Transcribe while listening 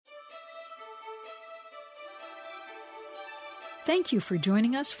Thank you for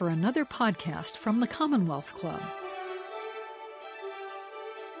joining us for another podcast from the Commonwealth Club.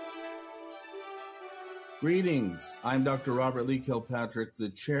 Greetings. I'm Dr. Robert Lee Kilpatrick, the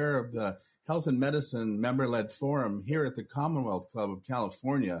chair of the Health and Medicine Member-Led Forum here at the Commonwealth Club of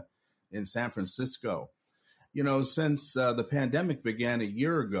California in San Francisco. You know, since the pandemic began a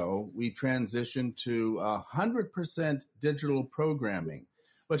year ago, we transitioned to 100% digital programming,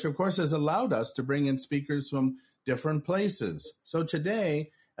 which of course has allowed us to bring in speakers from different places. So today,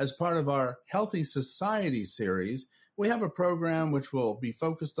 as part of our Healthy Society series, we have a program which will be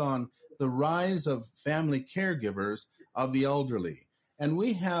focused on the rise of family caregivers of the elderly. And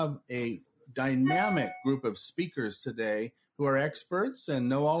we have a dynamic group of speakers today who are experts and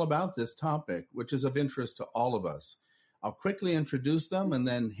know all about this topic, which is of interest to all of us. I'll quickly introduce them and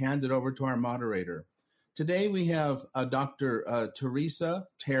then hand it over to our moderator. Today we have Dr. Teresa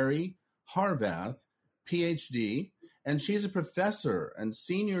Terry Harvath, PhD, and she's a professor and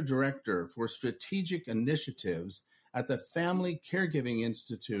senior director for strategic initiatives at the Family Caregiving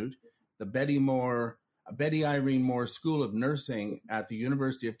Institute, the Betty Irene Moore School of Nursing at the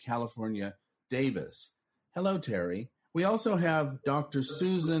University of California, Davis. Hello, Terry. We also have Dr.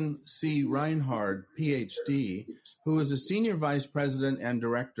 Susan C. Reinhard, PhD, who is a senior vice president and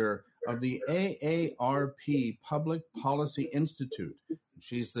director of the AARP Public Policy Institute.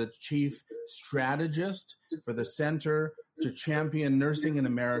 She's the chief strategist for the Center to Champion Nursing in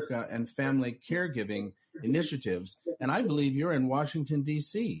America and Family Caregiving Initiatives. And I believe you're in Washington,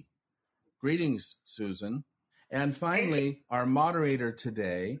 D.C. Greetings, Susan. And finally, our moderator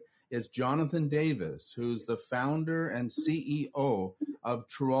today is Jonathan Davis, who's the founder and CEO of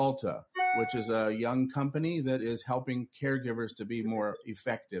Trualta, which is a young company that is helping caregivers to be more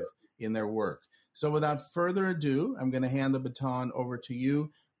effective in their work. So without further ado, I'm going to hand the baton over to you,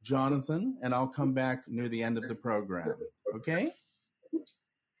 Jonathan, and I'll come back near the end of the program. Okay?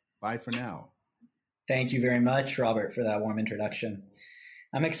 Bye for now. Thank you very much, Robert, for that warm introduction.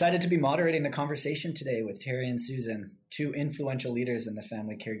 I'm excited to be moderating the conversation today with Terry and Susan, two influential leaders in the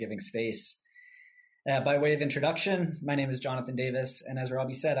family caregiving space. By way of introduction, my name is Jonathan Davis, and as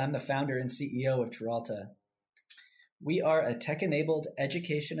Robbie said, I'm the founder and CEO of Trualta. We are a tech-enabled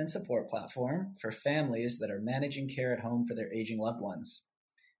education and support platform for families that are managing care at home for their aging loved ones.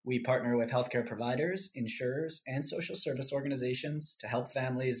 We partner with healthcare providers, insurers, and social service organizations to help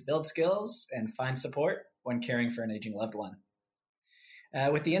families build skills and find support when caring for an aging loved one.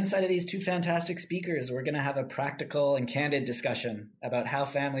 With the insight of these two fantastic speakers, we're going to have a practical and candid discussion about how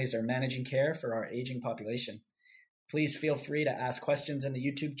families are managing care for our aging population. Please feel free to ask questions in the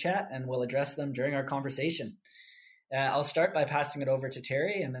YouTube chat, and we'll address them during our conversation. I'll start by passing it over to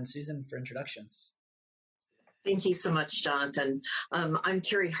Terry and then Susan for introductions. Thank you so much, Jonathan. I'm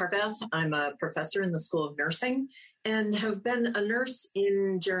Terry Harvath. I'm a professor in the School of Nursing and have been a nurse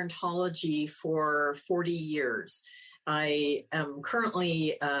in gerontology for 40 years. I am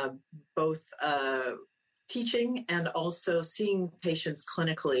currently both teaching and also seeing patients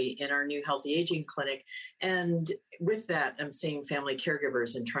clinically in our new Healthy Aging Clinic. And with that, I'm seeing family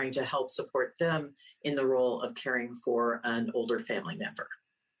caregivers and trying to help support them in the role of caring for an older family member.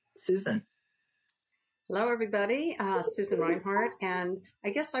 Susan. Hello, everybody. Susan Reinhardt. And I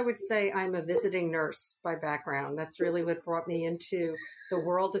guess I would say I'm a visiting nurse by background. That's really what brought me into the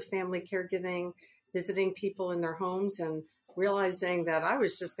world of family caregiving, visiting people in their homes and realizing that I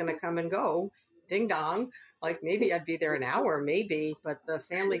was just going to come and go. Ding dong, like maybe I'd be there an hour, maybe, but the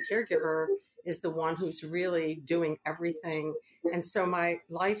family caregiver is the one who's really doing everything. And so my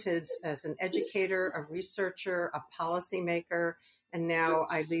life is as an educator, a researcher, a policymaker, and now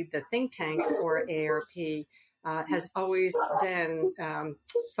I lead the think tank for AARP, has always been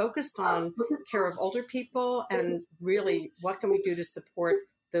focused on care of older people and really what can we do to support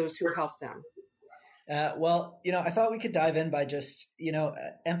those who help them. I thought we could dive in by just,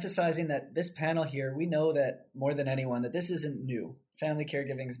 emphasizing that this panel here, we know that more than anyone that this isn't new. Family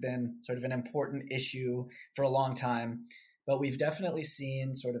caregiving has been sort of an important issue for a long time, but we've definitely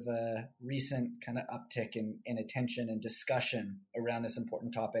seen sort of a recent kind of uptick in attention and discussion around this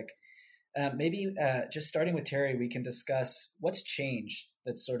important topic. Maybe just starting with Terry, we can discuss what's changed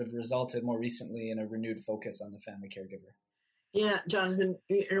that's sort of resulted more recently in a renewed focus on the family caregiver. Yeah, Jonathan,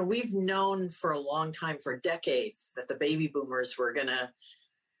 we've known for a long time, for decades, that the baby boomers were going to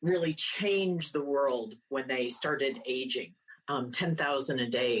really change the world when they started aging, 10,000 a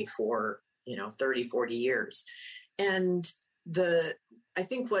day for, 30, 40 years. And I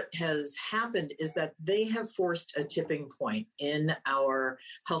think what has happened is that they have forced a tipping point in our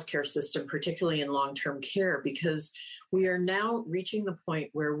healthcare system, particularly in long-term care, because we are now reaching the point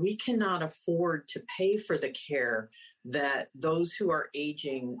where we cannot afford to pay for the care that those who are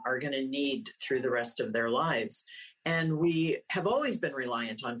aging are going to need through the rest of their lives. And we have always been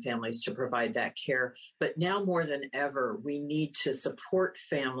reliant on families to provide that care, but now more than ever, we need to support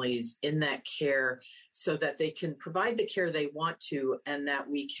families in that care so that they can provide the care they want to, and that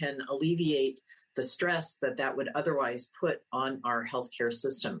we can alleviate the stress that would otherwise put on our healthcare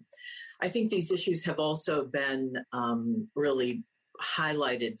system. I think these issues have also been really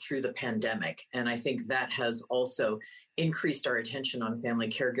highlighted through the pandemic. And I think that has also increased our attention on family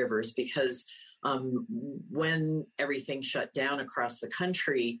caregivers, because when everything shut down across the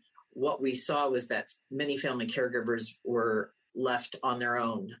country, what we saw was that many family caregivers were left on their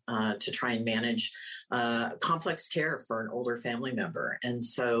own to try and manage complex care for an older family member. And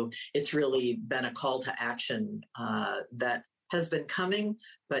so it's really been a call to action that has been coming,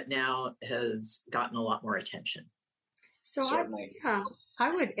 but now has gotten a lot more attention. So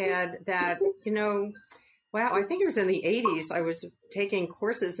I would add that, wow, I think it was in the 80s, I was taking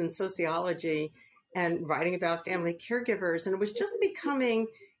courses in sociology and writing about family caregivers, and it was just becoming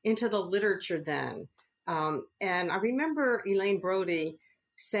into the literature then. And I remember Elaine Brody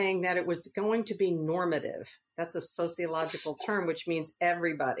saying that it was going to be normative. That's a sociological term, which means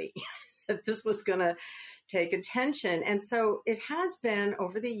everybody, that this was going to take attention. And so it has been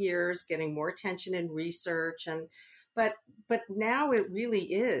over the years getting more attention in research, but now it really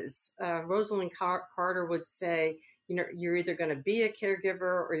is. Rosalind Carter would say, you're either going to be a caregiver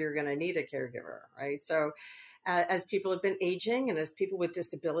or you're going to need a caregiver, right? So as people have been aging and as people with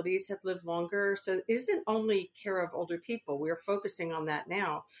disabilities have lived longer, so it isn't only care of older people. We're focusing on that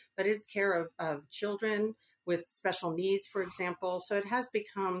now, but it's care of children with special needs, for example. So it has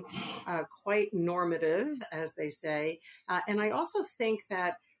become quite normative, as they say. And I also think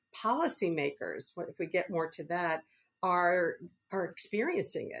that policymakers, if we get more to that, are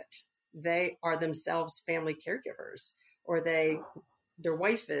experiencing it. They are themselves family caregivers, or their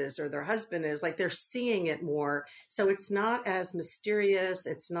wife is, or their husband is, like they're seeing it more. So it's not as mysterious.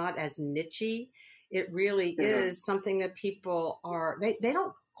 It's not as niche-y. It really is something that people they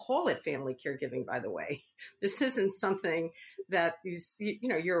don't call it family caregiving, by the way. This isn't something that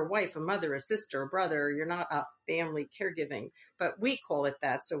you're a wife, a mother, a sister, a brother. You're not a family caregiving, but we call it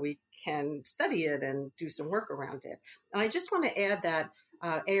that so we can study it and do some work around it. And I just want to add that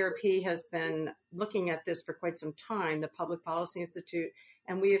AARP has been looking at this for quite some time, the Public Policy Institute,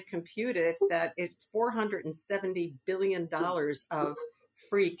 and we have computed that it's $470 billion of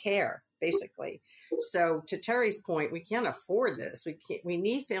free care, basically. So to Terry's point, we can't afford this. We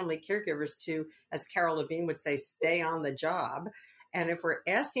need family caregivers to, as Carol Levine would say, stay on the job. And if we're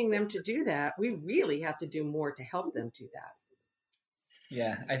asking them to do that, we really have to do more to help them do that.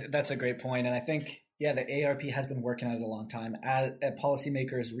 Yeah, that's a great point. And I think, the AARP has been working on it a long time at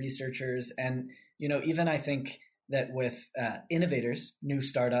policymakers, researchers, and, even I think that with innovators, new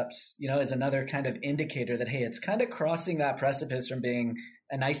startups, is another kind of indicator that, hey, it's kind of crossing that precipice from being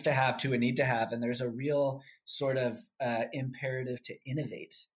a nice to have to a need to have. And there's a real sort of imperative to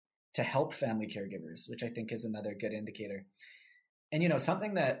innovate, to help family caregivers, which I think is another good indicator. And,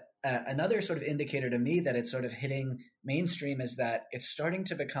 something that another sort of indicator to me that it's sort of hitting mainstream is that it's starting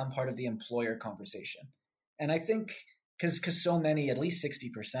to become part of the employer conversation. And I think because so many, at least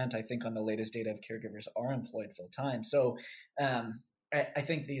 60%, I think on the latest data of caregivers are employed full time. So I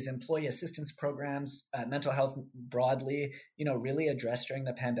think these employee assistance programs, mental health broadly, really addressed during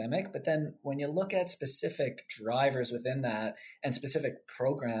the pandemic. But then when you look at specific drivers within that and specific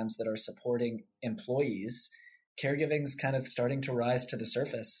programs that are supporting employees, caregiving's kind of starting to rise to the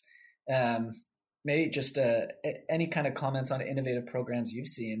surface. Maybe just any kind of comments on innovative programs you've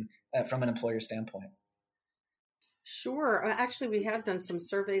seen from an employer standpoint. Sure. Actually, we have done some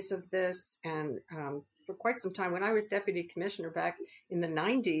surveys of this, and for quite some time, when I was deputy commissioner back in the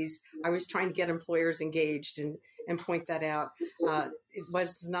 90s, I was trying to get employers engaged and point that out. It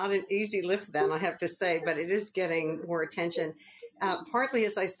was not an easy lift then, I have to say, but it is getting more attention. Partly,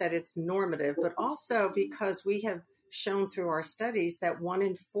 as I said, it's normative, but also because we have shown through our studies that 1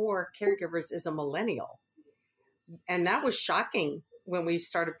 in 4 caregivers is a millennial. And that was shocking when we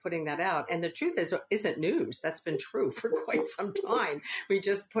started putting that out. And the truth isn't news. That's been true for quite some time. We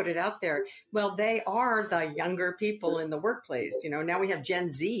just put it out there. Well, they are the younger people in the workplace. Now we have Gen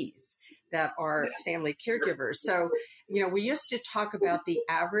Zs that are family caregivers. So, we used to talk about the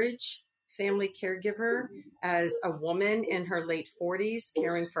average family caregiver as a woman in her late 40s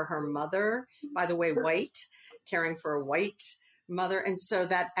caring for her mother, by the way, white, caring for a white mother. And so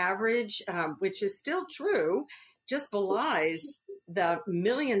that average, which is still true, just belies the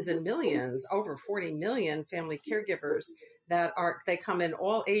millions and millions, over 40 million family caregivers they come in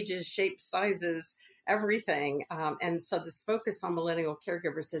all ages, shapes, sizes, everything. And so this focus on millennial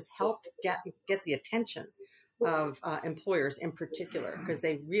caregivers has helped get the attention of employers in particular, because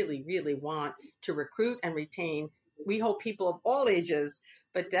they really, really want to recruit and retain, we hope, people of all ages,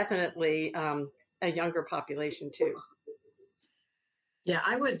 but definitely a younger population too. Yeah,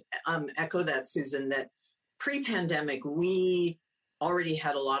 I would echo that, Susan, that pre-pandemic, we already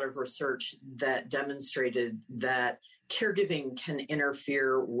had a lot of research that demonstrated that caregiving can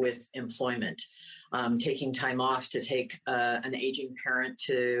interfere with employment. Taking time off to take an aging parent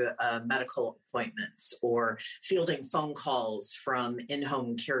to medical appointments, or fielding phone calls from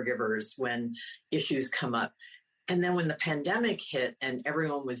in-home caregivers when issues come up. And then when the pandemic hit and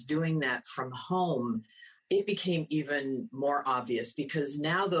everyone was doing that from home, it became even more obvious, because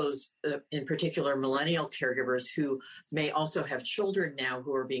now those, in particular, millennial caregivers who may also have children now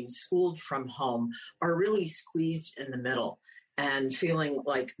who are being schooled from home, are really squeezed in the middle and feeling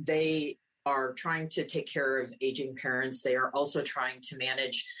like they are trying to take care of aging parents. They are also trying to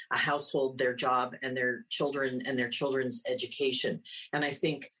manage a household, their job, and their children and their children's education. And I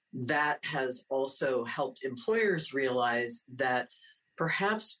think that has also helped employers realize that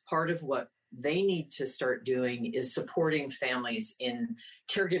perhaps part of what they need to start doing is supporting families in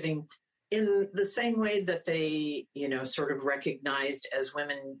caregiving in the same way that they, sort of recognized as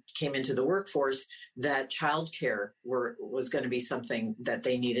women came into the workforce that childcare was going to be something that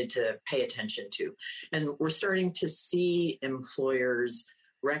they needed to pay attention to. And we're starting to see employers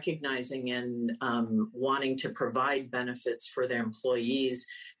recognizing and wanting to provide benefits for their employees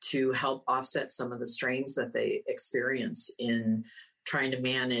to help offset some of the strains that they experience in trying to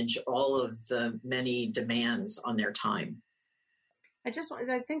manage all of the many demands on their time. I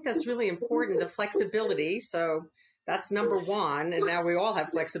think that's really important, the flexibility. So that's number one. And now we all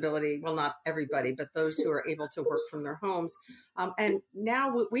have flexibility. Well, not everybody, but those who are able to work from their homes. And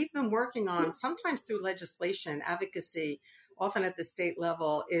now what we've been working on, sometimes through legislation, advocacy, often at the state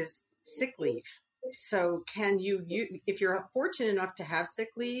level, is sick leave. So can you, if you're fortunate enough to have sick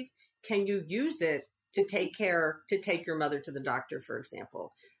leave, can you use it to take your mother to the doctor, for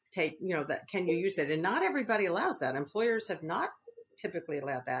example? Can you use it? And not everybody allows that. Employers have not typically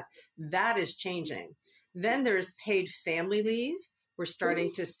allowed that. That is changing. Then there's paid family leave. We're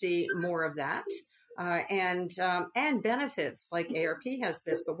starting to see more of that. And benefits, like ARP has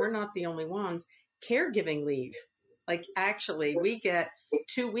this, but we're not the only ones. Caregiving leave. Like, actually, we get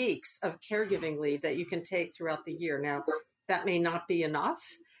 2 weeks of caregiving leave that you can take throughout the year. Now, that may not be enough,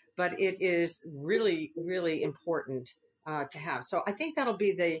 but it is really, really important to have. So I think that'll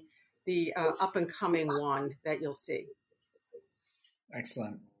be the up and coming one that you'll see.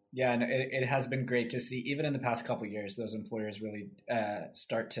 Excellent. Yeah, and it has been great to see, even in the past couple of years, those employers really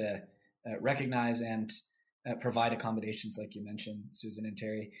start to recognize and provide accommodations, like you mentioned, Susan and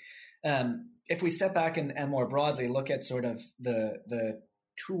Terry. If we step back and more broadly look at sort of the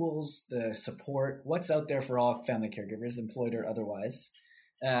tools, the support, what's out there for all family caregivers, employed or otherwise.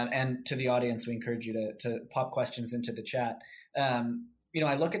 And to the audience, we encourage you to pop questions into the chat.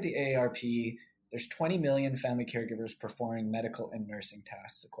 I look at the AARP. There's 20 million family caregivers performing medical and nursing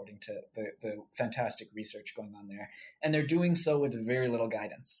tasks, according to the fantastic research going on there. And they're doing so with very little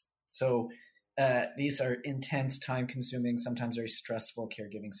guidance. So these are intense, time-consuming, sometimes very stressful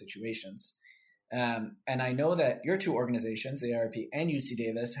caregiving situations. And I know that your two organizations, the AARP and UC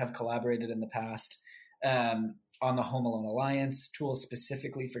Davis, have collaborated in the past on the Home Alone Alliance, tools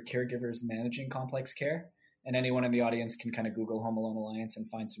specifically for caregivers managing complex care. And anyone in the audience can kind of Google Home Alone Alliance and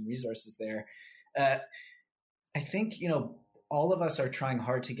find some resources there. I think, all of us are trying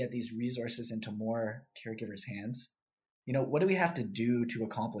hard to get these resources into more caregivers' hands. What do we have to do to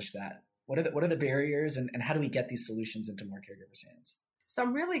accomplish that? What are the barriers, and how do we get these solutions into more caregivers' hands? So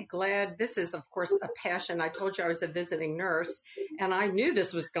I'm really glad. This is, of course, a passion. I told you I was a visiting nurse, and I knew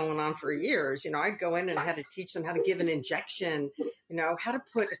this was going on for years. I'd go in and I had to teach them how to give an injection, how to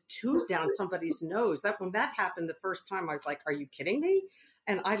put a tube down somebody's nose. When that happened the first time, I was like, are you kidding me?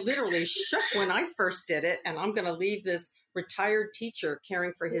 And I literally shook when I first did it. And I'm going to leave this retired teacher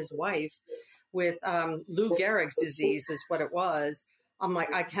caring for his wife with Lou Gehrig's disease is what it was. I'm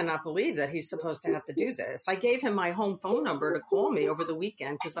like, I cannot believe that he's supposed to have to do this. I gave him my home phone number to call me over the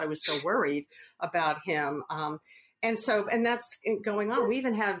weekend because I was so worried about him. And that's going on. We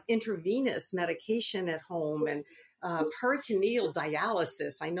even have intravenous medication at home and peritoneal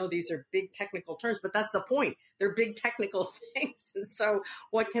dialysis. I know these are big technical terms, but that's the point. They're big technical things. And so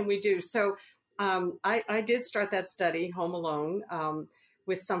what can we do? So I did start that study, Home Alone,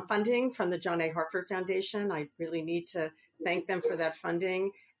 with some funding from the John A. Hartford Foundation. I really need to thank them for that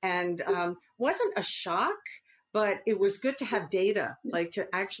funding. And wasn't a shock, but it was good to have data, like to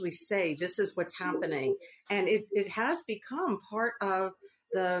actually say, this is what's happening. And it has become part of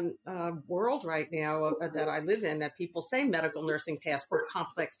the world right now that I live in, that people say medical nursing task or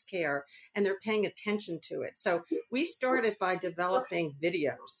complex care, and they're paying attention to it. So we started by developing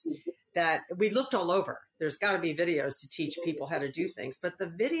videos that we looked all over. There's got to be videos to teach people how to do things. But the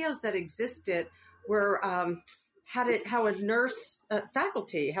videos that existed were how a nurse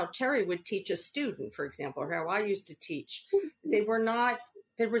faculty, how Terry would teach a student, for example, or how I used to teach.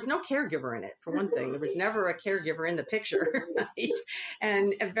 There was no caregiver in it, for one thing. There was never a caregiver in the picture, right?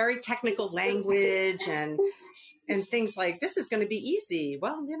 And a very technical language and things like, this is going to be easy.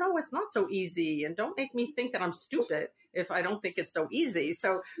 Well, it's not so easy. And don't make me think that I'm stupid if I don't think it's so easy.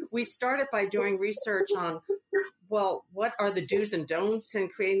 So we started by doing research on, well, what are the do's and don'ts in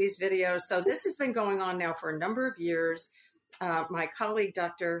creating these videos? So this has been going on now for a number of years. My colleague,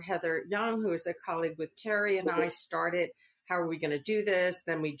 Dr. Heather Young, who is a colleague with Terry, and I started, how are we going to do this?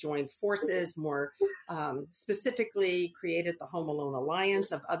 Then we joined forces, more specifically created the Home Alone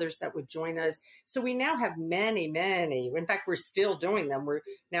Alliance of others that would join us. So we now have many, in fact, we're still doing them. We're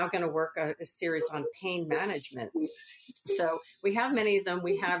now going to work a series on pain management. So we have many of them.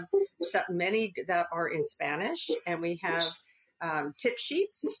 We have many that are in Spanish, and we have tip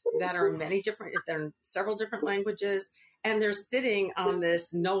sheets that are they're in several different languages, and they're sitting on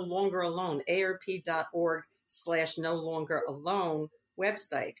this No Longer Alone, AARP.org/No Longer Alone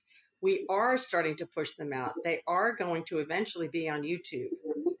website. We are starting to push them out. They are going to eventually be on YouTube.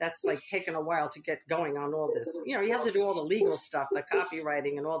 That's like taken a while to get going on all this. You have to do all the legal stuff, the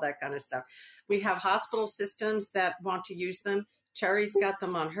copywriting and all that kind of stuff. We have hospital systems that want to use them. Terry's got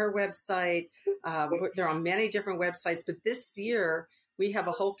them on her website. They're on many different websites, but this year we have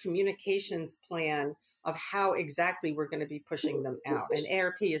a whole communications plan of how exactly we're going to be pushing them out. And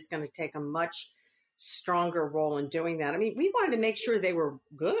ARP is going to take a much stronger role in doing that. I mean, we wanted to make sure they were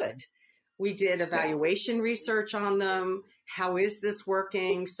good. We did evaluation research on them. How is this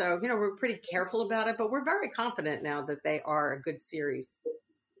working? So, we're pretty careful about it, but we're very confident now that they are a good series.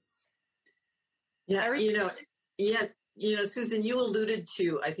 Yeah, Susan, you alluded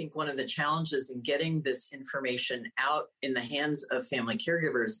to, I think, one of the challenges in getting this information out in the hands of family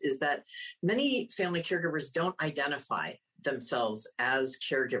caregivers is that many family caregivers don't identify themselves as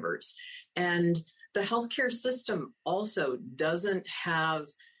caregivers. And the healthcare system also doesn't have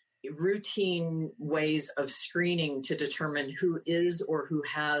routine ways of screening to determine who is or who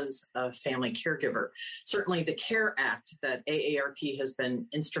has a family caregiver. Certainly the CARE Act that AARP has been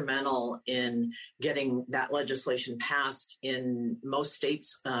instrumental in getting that legislation passed in most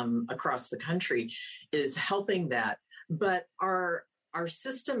states across the country is helping that. But our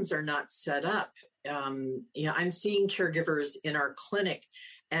systems are not set up. I'm seeing caregivers in our clinic,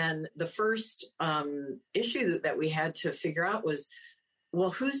 and the first issue that we had to figure out was, well,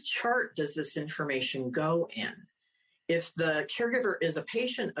 whose chart does this information go in? If the caregiver is a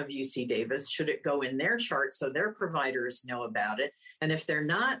patient of UC Davis, should it go in their chart so their providers know about it? And if they're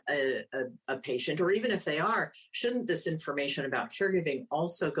not a patient, or even if they are, shouldn't this information about caregiving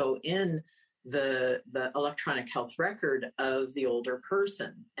also go in the electronic health record of the older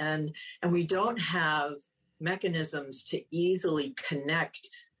person? And we don't have mechanisms to easily connect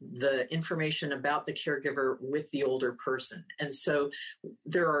the information about the caregiver with the older person. And so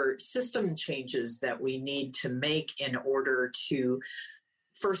there are system changes that we need to make in order to,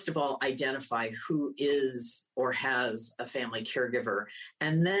 first of all, identify who is or has a family caregiver,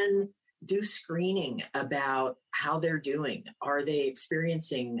 and then do screening about how they're doing. Are they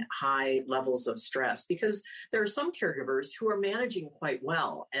experiencing high levels of stress? Because there are some caregivers who are managing quite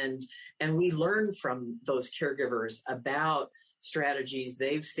well, and we learn from those caregivers about strategies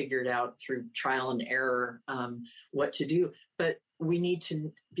they've figured out through trial and error, what to do. But we need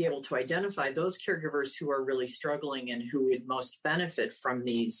to be able to identify those caregivers who are really struggling and who would most benefit from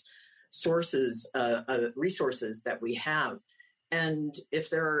these resources that we have. And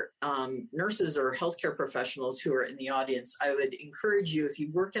if there are nurses or healthcare professionals who are in the audience, I would encourage you, if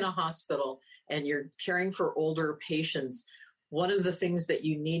you work in a hospital and you're caring for older patients, one of the things that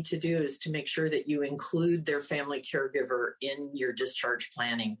you need to do is to make sure that you include their family caregiver in your discharge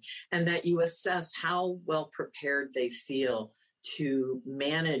planning, and that you assess how well prepared they feel to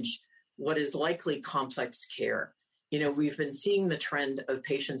manage what is likely complex care. We've been seeing the trend of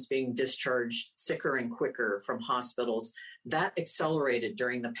patients being discharged sicker and quicker from hospitals. That accelerated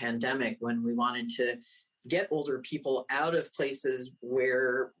during the pandemic when we wanted to get older people out of places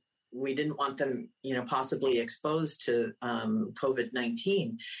where we didn't want them, possibly exposed to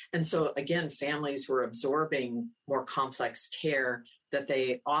COVID-19. And so again, families were absorbing more complex care that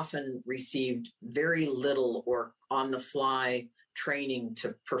they often received very little or on the fly training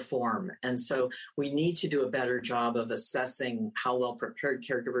to perform. And so we need to do a better job of assessing how well prepared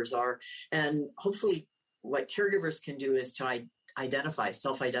caregivers are. And hopefully what caregivers can do is to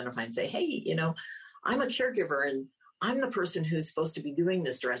self-identify and say, hey, I'm a caregiver and I'm the person who's supposed to be doing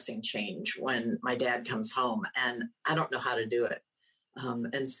this dressing change when my dad comes home and I don't know how to do it.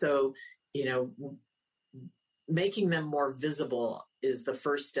 And so, making them more visible is the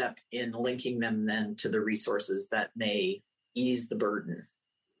first step in linking them then to the resources that may ease the burden.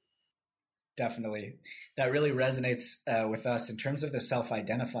 Definitely. That really resonates with us in terms of the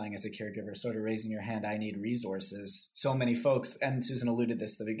self-identifying as a caregiver, sort of raising your hand, I need resources. So many folks, and Susan alluded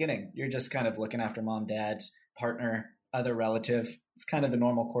this at the beginning, you're just kind of looking after mom, dad, partner, other relative. It's kind of the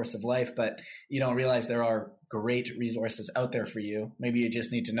normal course of life, but you don't realize there are great resources out there for you. Maybe you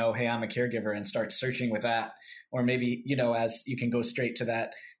just need to know, hey, I'm a caregiver, and start searching with that. Or maybe, as you can go straight to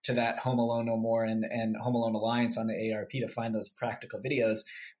that Home Alone No More and Home Alone Alliance on the AARP to find those practical videos.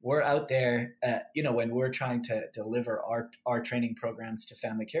 We're out there, when we're trying to deliver our training programs to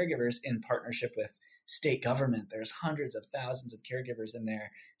family caregivers in partnership with state government. There's hundreds of thousands of caregivers in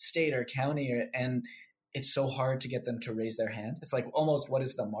their state or county, and it's so hard to get them to raise their hand. It's like almost, what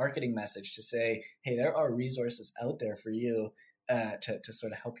is the marketing message to say, hey, there are resources out there for you to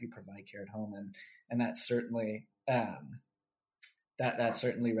sort of help you provide care at home. And that certainly that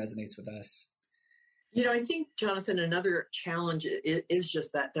certainly resonates with us. I think, Jonathan, another challenge is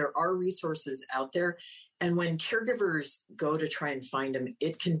just that there are resources out there. And when caregivers go to try and find them,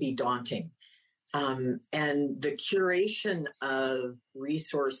 it can be daunting. And the curation of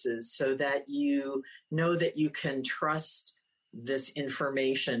resources so that you know that you can trust this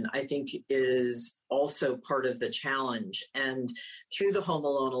information, I think, is also part of the challenge. And through the Home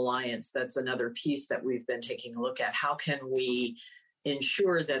Alone Alliance, that's another piece that we've been taking a look at. How can we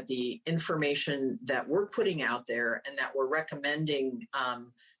ensure that the information that we're putting out there and that we're recommending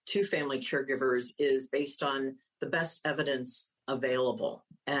to family caregivers is based on the best evidence available?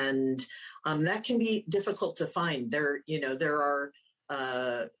 And that can be difficult to find. There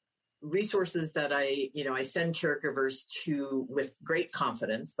are resources that I send caregivers to with great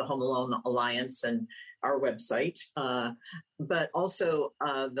confidence, the Home Alone Alliance and our website, but also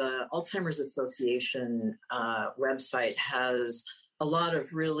the Alzheimer's Association website has a lot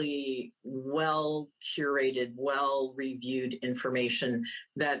of really well-curated, well-reviewed information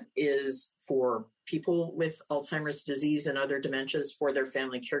that is for people with Alzheimer's disease and other dementias, for their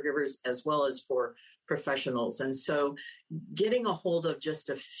family caregivers, as well as for professionals. And so getting a hold of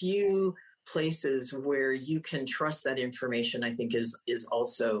just a few places where you can trust that information, I think is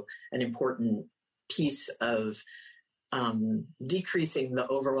also an important piece of decreasing the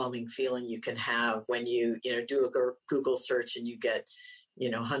overwhelming feeling you can have when you do a Google search and you get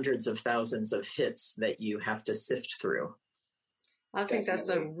hundreds of thousands of hits that you have to sift through. I think that's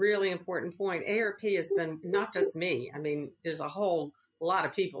a really important point. AARP has been, not just me, I mean, there's a whole lot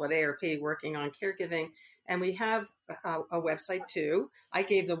of people at AARP working on caregiving, and we have a website too. I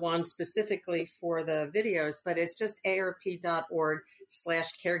gave the one specifically for the videos, but it's just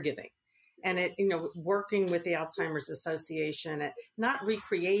aarp.org/caregiving. And it, working with the Alzheimer's Association, not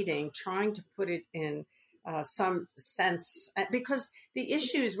recreating, trying to put it in some sense, because the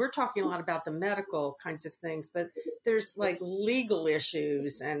issues, we're talking a lot about the medical kinds of things, but there's like legal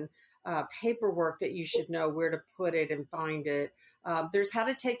issues and paperwork that you should know where to put it and find it. There's how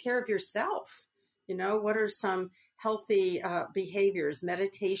to take care of yourself. What are some healthy behaviors,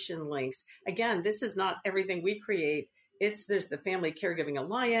 meditation links? Again, this is not everything we create. There's the Family Caregiving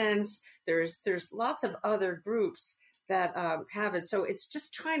Alliance. There's lots of other groups that have it. So it's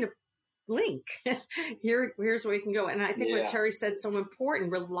just trying to link. Here's where you can go. And I think what Terry said so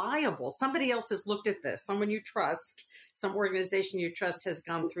important, reliable. Somebody else has looked at this. Someone you trust, some organization you trust has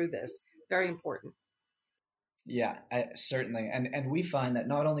gone through this. Very important. Yeah, certainly. And we find that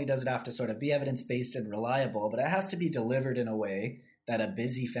not only does it have to sort of be evidence-based and reliable, but it has to be delivered in a way that a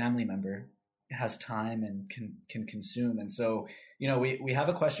busy family member has time and can consume. And so, we have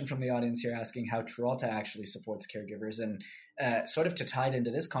a question from the audience here asking how Trulta actually supports caregivers. And sort of to tie it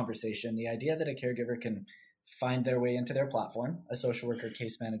into this conversation, the idea that a caregiver can find their way into their platform, a social worker,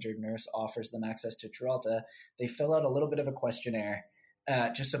 case manager, nurse offers them access to Trulta. They fill out a little bit of a questionnaire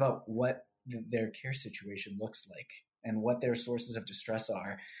just about what their care situation looks like and what their sources of distress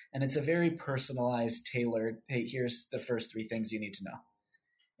are. And it's a very personalized, tailored, hey, here's the first 3 things you need to know.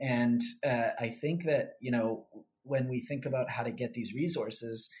 And I think that, when we think about how to get these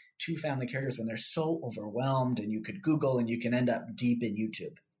resources to family caregivers when they're so overwhelmed, and you could Google and you can end up deep in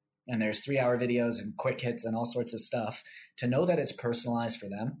YouTube, and there's 3-hour videos and quick hits and all sorts of stuff, to know that it's personalized for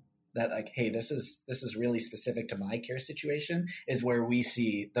them, that like, hey, this is really specific to my care situation, is where we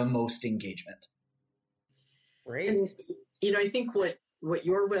see the most engagement. Right. And, I think what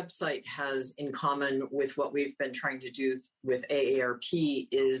your website has in common with what we've been trying to do with AARP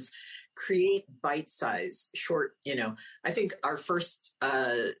is create bite-sized short, I think our first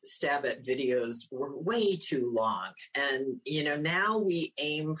stab at videos were way too long. And, now we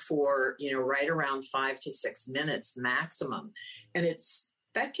aim for, right around 5 to 6 minutes maximum. And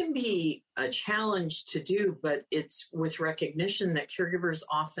that can be a challenge to do, but it's with recognition that caregivers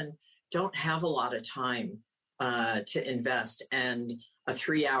often don't have a lot of time to invest, and a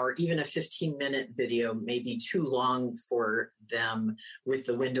 3-hour, even a 15-minute video may be too long for them with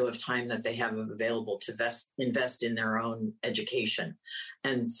the window of time that they have available to invest in their own education.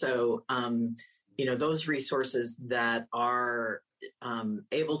 And so, those resources that are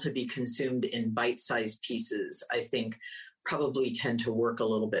able to be consumed in bite-sized pieces, I think probably tend to work a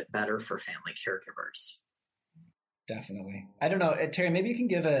little bit better for family caregivers. Definitely. I don't know, Terry, maybe you can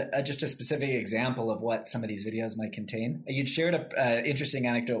give just a specific example of what some of these videos might contain. You'd shared an interesting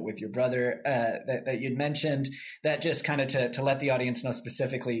anecdote with your brother that you'd mentioned, that just kind of to let the audience know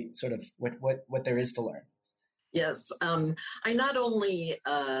specifically sort of what there is to learn. Yes. I not only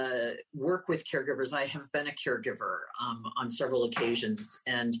work with caregivers, I have been a caregiver on several occasions.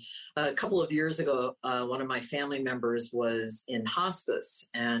 And a couple of years ago, one of my family members was in hospice,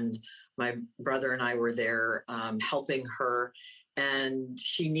 and my brother and I were there helping her, and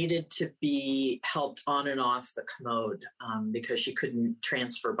she needed to be helped on and off the commode because she couldn't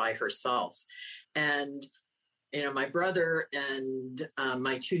transfer by herself. And my brother and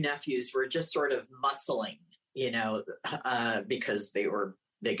my 2 nephews were just sort of muscling, because they were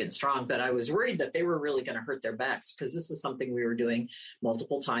big and strong, but I was worried that they were really going to hurt their backs, because this is something we were doing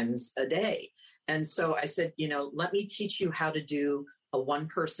multiple times a day. And so I said, let me teach you how to do a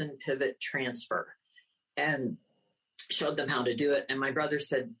 1-person pivot transfer, and showed them how to do it. And my brother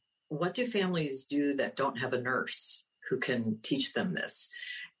said, what do families do that don't have a nurse who can teach them this?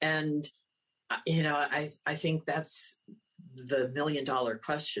 And, I think that's the $1 million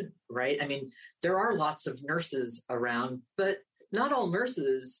question, right? I mean, there are lots of nurses around, but not all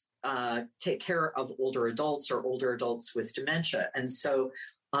nurses take care of older adults or older adults with dementia. And so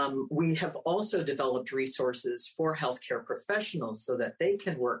we have also developed resources for healthcare professionals so that they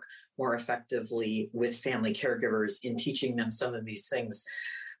can work more effectively with family caregivers in teaching them some of these things.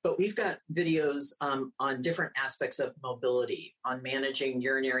 But we've got videos on different aspects of mobility, on managing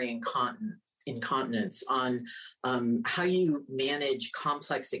urinary incontinence, on how you manage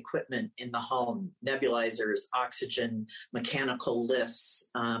complex equipment in the home, nebulizers, oxygen, mechanical lifts.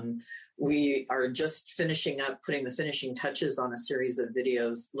 We are just finishing up, putting the finishing touches on a series of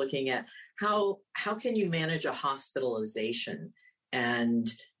videos looking at how can you manage a hospitalization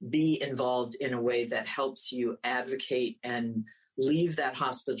and be involved in a way that helps you advocate and leave that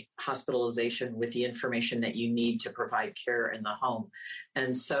hospitalization with the information that you need to provide care in the home.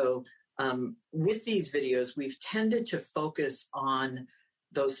 And so with these videos, we've tended to focus on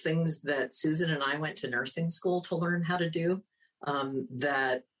those things that Susan and I went to nursing school to learn how to do,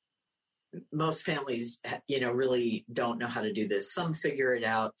 that most families, really don't know how to do this. Some figure it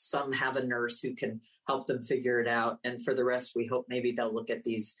out. Some have a nurse who can help them figure it out. And for the rest, we hope maybe they'll look at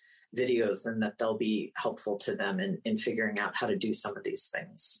these videos and that they'll be helpful to them in figuring out how to do some of these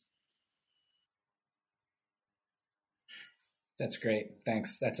things. That's great.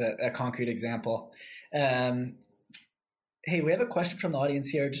 Thanks. That's a concrete example. Hey, we have a question from the audience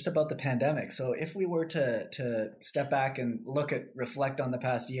here just about the pandemic. So if we were to step back and reflect on the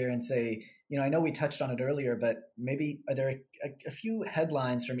past year and say, I know we touched on it earlier, but maybe are there a few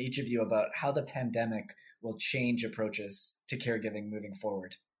headlines from each of you about how the pandemic will change approaches to caregiving moving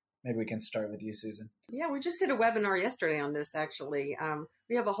forward? Maybe we can start with you, Susan. Yeah, we just did a webinar yesterday on this, actually.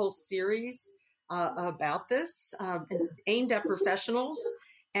 We have a whole series about this aimed at professionals.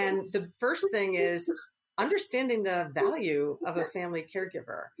 And the first thing is understanding the value of a family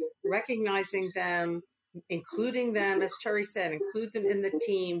caregiver, recognizing them, including them, as Terry said, include them in the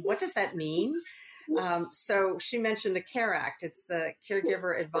team. What does that mean? So she mentioned the CARE Act. It's the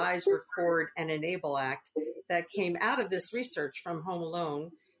Caregiver Advise, Record, and Enable Act that came out of this research from Home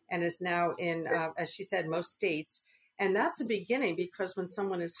Alone and is now in, as she said, most states. And that's a beginning, because when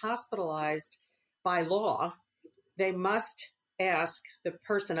someone is hospitalized by law, they must ask the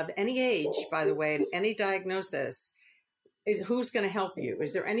person of any age, by the way, any diagnosis, who's going to help you?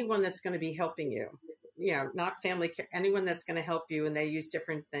 Is there anyone that's going to be helping you? not family care, anyone that's going to help you, and they use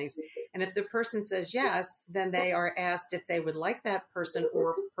different things. And if the person says yes, then they are asked if they would like that person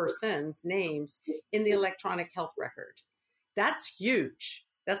or persons' names in the electronic health record. That's huge.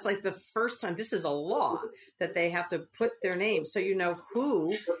 That's like the first time, this is a law, that they have to put their name so you know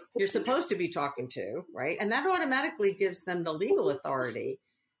who you're supposed to be talking to, right? And that automatically gives them the legal authority,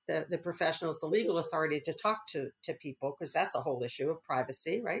 the professionals, the legal authority to talk to people, because that's a whole issue of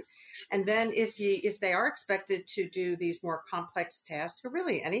privacy, right? And then if they are expected to do these more complex tasks, or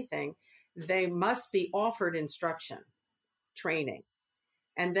really anything, they must be offered instruction, training.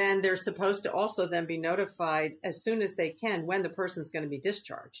 And then they're supposed to also then be notified as soon as they can when the person's going to be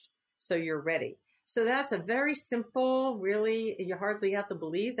discharged, so you're ready. So that's a very simple, really, you hardly have to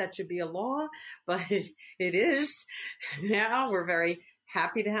believe that should be a law, but it is. Now we're very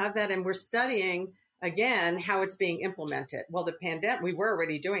happy to have that. And we're studying, again, how it's being implemented. Well, the pandemic, we were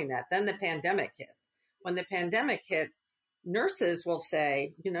already doing that. Then the pandemic hit. When the pandemic hit, nurses will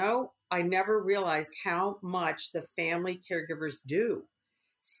say, I never realized how much the family caregivers do.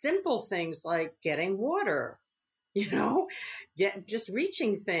 Simple things like getting water, just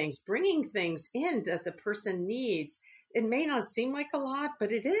reaching things, bringing things in that the person needs. It may not seem like a lot,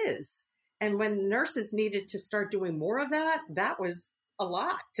 but it is. And when nurses needed to start doing more of that, that was a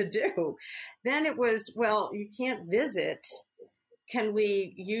lot to do. Then it was, well, you can't visit. Can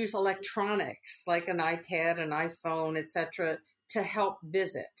we use electronics like an iPad, an iPhone, etc., to help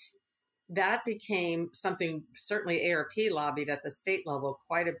visit? That became something certainly ARP lobbied at the state level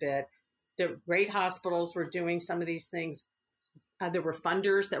quite a bit. The great hospitals were doing some of these things. There were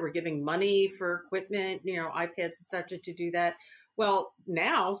funders that were giving money for equipment, iPads, etc., to do that. Well,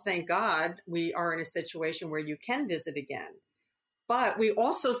 now, thank God, we are in a situation where you can visit again. But we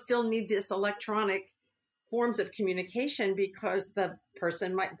also still need this electronic forms of communication, because the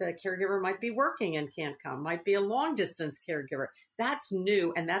caregiver might be working and can't come, might be a long distance caregiver. That's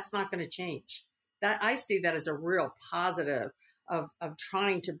new, and that's not going to change. That I see that as a real positive of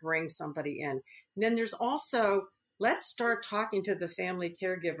trying to bring somebody in. And then there's also, let's start talking to the family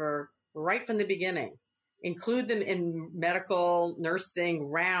caregiver right from the beginning. Include them in medical nursing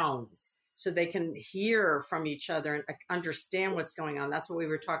rounds so they can hear from each other and understand what's going on. That's what we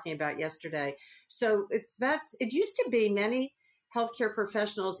were talking about yesterday. So it used to be many healthcare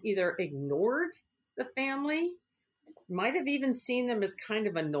professionals either ignored the family, might have even seen them as kind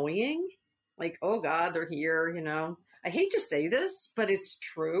of annoying, like, oh God, they're here, I hate to say this, but it's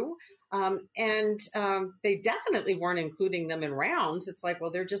true. And they definitely weren't including them in rounds. It's like,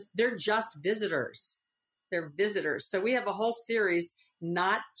 well, they're just visitors. They're visitors. So we have a whole series,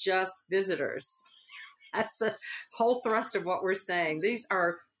 Not Just Visitors. That's the whole thrust of what we're saying. These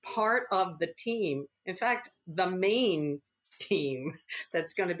are part of the team. In fact, the main team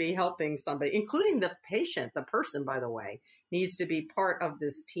that's going to be helping somebody, including the patient, the person, by the way, needs to be part of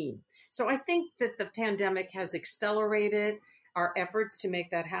this team. So I think that the pandemic has accelerated our efforts to make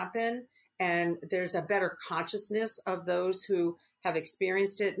that happen. And there's a better consciousness of those who have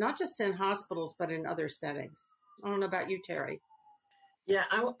experienced it, not just in hospitals, but in other settings. I don't know about you, Terry. Yeah,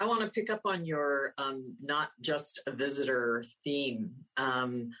 I want to pick up on your not just a visitor theme.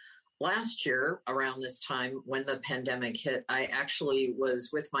 Last year, around this time, when the pandemic hit, I actually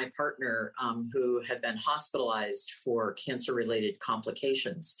was with my partner who had been hospitalized for cancer-related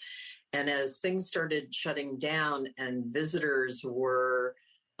complications. And as things started shutting down and visitors were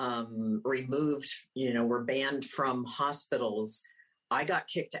removed, were banned from hospitals, I got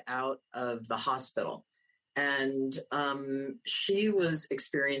kicked out of the hospital. And she was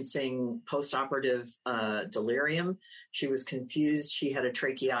experiencing postoperative delirium. She was confused. She had a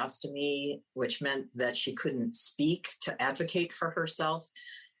tracheostomy, which meant that she couldn't speak to advocate for herself.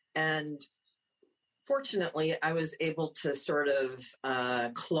 And fortunately, I was able to sort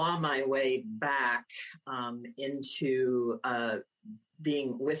of claw my way back into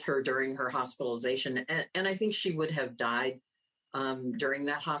being with her during her hospitalization. And I think she would have died during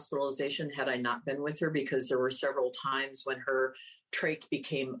that hospitalization had I not been with her, because there were several times when her trach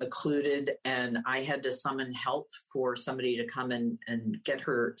became occluded and I had to summon help for somebody to come and get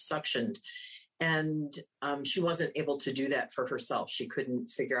her suctioned. And she wasn't able to do that for herself. She couldn't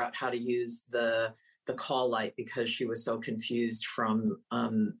figure out how to use the call light because she was so confused from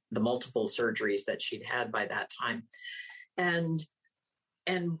the multiple surgeries that she'd had by that time. And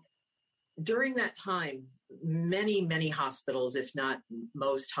during that time, many, many hospitals, if not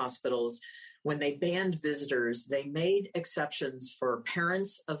most hospitals, when they banned visitors, they made exceptions for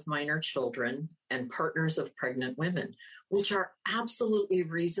parents of minor children and partners of pregnant women, which are absolutely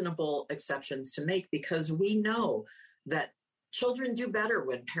reasonable exceptions to make, because we know that children do better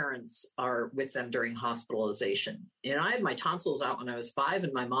when parents are with them during hospitalization. And I had my tonsils out when I was 5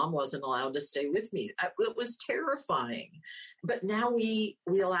 and my mom wasn't allowed to stay with me. It was terrifying. But now we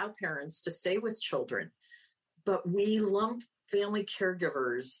allow parents to stay with children. But we lump family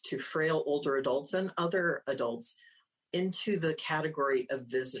caregivers to frail older adults and other adults into the category of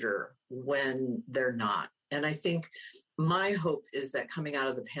visitor when they're not. And I think my hope is that coming out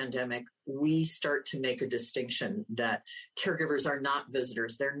of the pandemic, we start to make a distinction that caregivers are not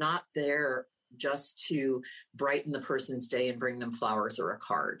visitors. They're not there just to brighten the person's day and bring them flowers or a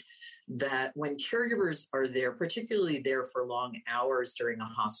card. That when caregivers are there, particularly there for long hours during a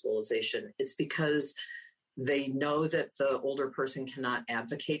hospitalization, it's because they know that the older person cannot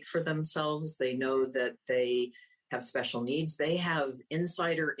advocate for themselves. They know that they have special needs. They have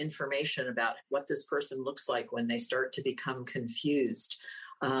insider information about what this person looks like when they start to become confused.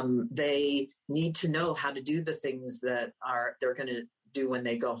 They need to know how to do the things that they're going to do when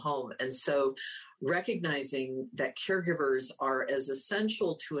they go home. And so recognizing that caregivers are as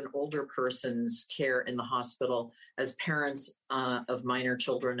essential to an older person's care in the hospital as parents of minor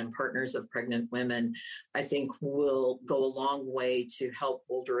children and partners of pregnant women, I think will go a long way to help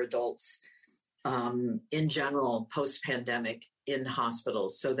older adults in general, post-pandemic in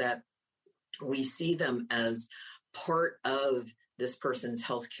hospitals, so that we see them as part of this person's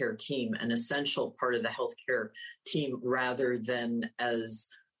healthcare team, an essential part of the healthcare team, rather than as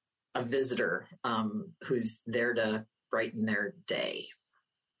a visitor who's there to brighten their day.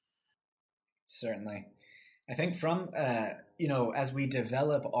 Certainly. I think from, as we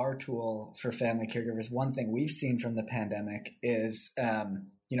develop our tool for family caregivers, one thing we've seen from the pandemic is,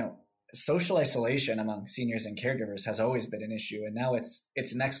 social isolation among seniors and caregivers has always been an issue. And now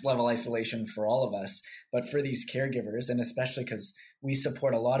it's next level isolation for all of us. But for these caregivers, and especially because we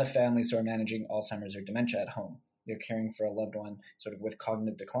support a lot of families who are managing Alzheimer's or dementia at home, they're caring for a loved one sort of with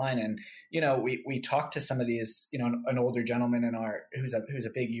cognitive decline. And, we talk to some of these, an older gentleman who's a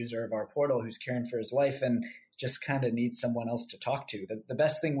big user of our portal, who's caring for his wife and just kind of needs someone else to talk to. The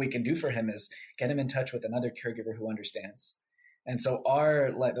best thing we can do for him is get him in touch with another caregiver who understands. And so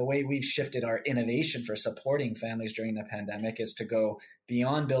the way we've shifted our innovation for supporting families during the pandemic is to go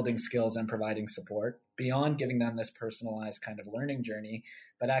beyond building skills and providing support, beyond giving them this personalized kind of learning journey,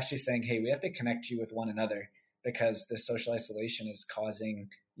 but actually saying, hey, we have to connect you with one another because this social isolation is causing,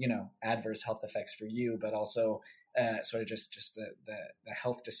 adverse health effects for you, but also sort of just the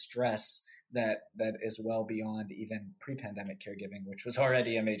health distress that is well beyond even pre-pandemic caregiving, which was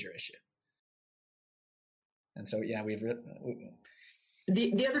already a major issue. And so, yeah,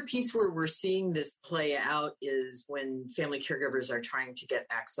 the other piece where we're seeing this play out is when family caregivers are trying to get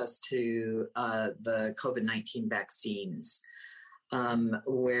access to the COVID-19 vaccines,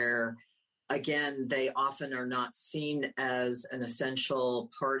 where, again, they often are not seen as an essential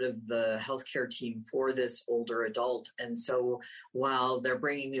part of the healthcare team for this older adult. And so while they're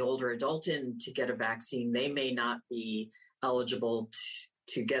bringing the older adult in to get a vaccine, they may not be eligible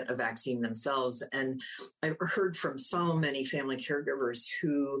to get a vaccine themselves. And I've heard from so many family caregivers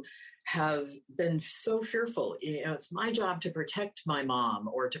who have been so fearful. It's my job to protect my mom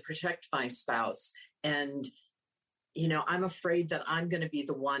or to protect my spouse. And, I'm afraid that I'm going to be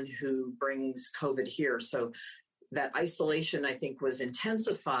the one who brings COVID here. So that isolation, I think, was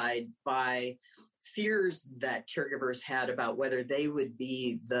intensified by fears that caregivers had about whether they would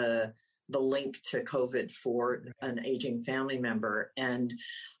be the link to COVID for an aging family member. And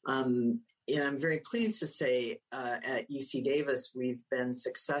I'm very pleased to say at UC Davis, we've been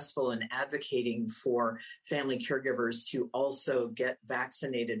successful in advocating for family caregivers to also get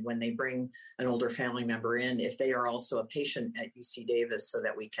vaccinated when they bring an older family member in, if they are also a patient at UC Davis, so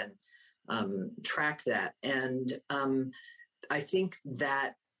that we can track that. And I think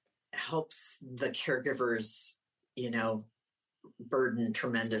that helps the caregivers, burden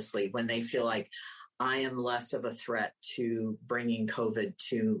tremendously when they feel like I am less of a threat to bringing COVID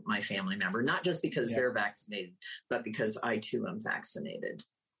to my family member, not just because they're vaccinated, but because I too am vaccinated.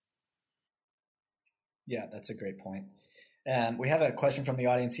 Yeah, that's a great point. We have a question from the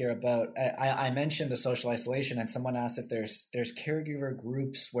audience here about, I mentioned the social isolation, and someone asked if there's caregiver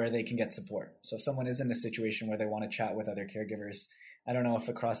groups where they can get support. So if someone is in a situation where they want to chat with other caregivers, I don't know if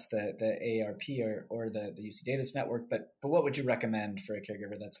across the AARP or the UC Davis network, but what would you recommend for a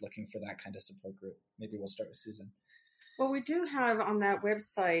caregiver that's looking for that kind of support group? Maybe we'll start with Susan. Well, we do have on that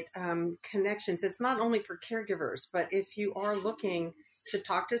website connections. It's not only for caregivers, but if you are looking to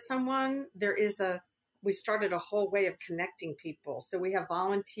talk to someone, we started a whole way of connecting people. So we have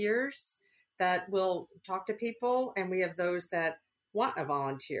volunteers that will talk to people, and we have those that want a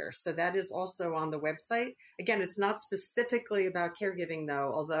volunteer. So that is also on the website. Again, it's not specifically about caregiving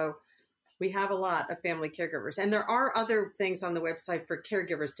though, although we have a lot of family caregivers, and there are other things on the website for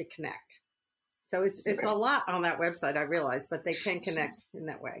caregivers to connect. So it's a lot on that website, I realize, but they can connect in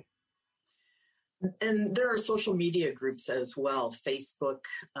that way. And there are social media groups as well. Facebook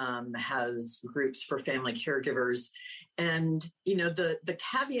has groups for family caregivers. And, you know, the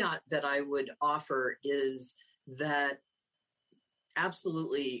caveat that I would offer is that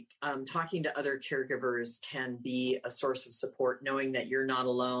absolutely talking to other caregivers can be a source of support, knowing that you're not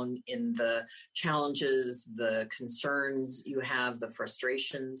alone in the challenges, the concerns you have, the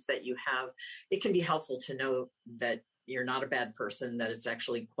frustrations that you have. It can be helpful to know that you're not a bad person, that it's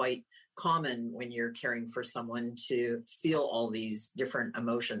actually quite common when you're caring for someone to feel all these different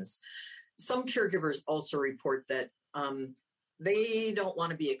emotions. Some caregivers also report that they don't want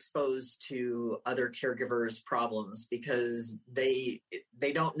to be exposed to other caregivers' problems because they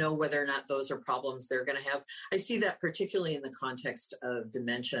don't know whether or not those are problems they're going to have. I see that particularly in the context of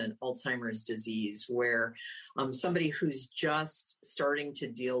dementia and Alzheimer's disease, where somebody who's just starting to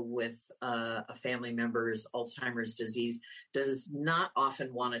deal with a family member's Alzheimer's disease does not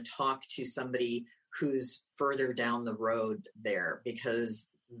often want to talk to somebody who's further down the road there, because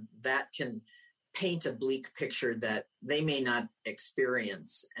that can paint a bleak picture that they may not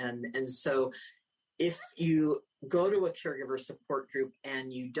experience. And so if you go to a caregiver support group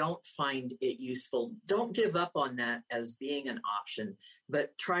and you don't find it useful, don't give up on that as being an option,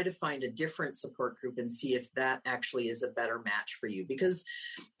 but try to find a different support group and see if that actually is a better match for you. Because,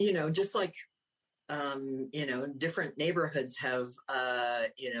 you know, just like, different neighborhoods have,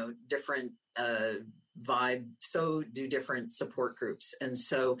 different vibe, so do different support groups. And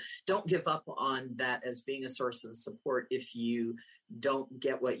so don't give up on that as being a source of support if you don't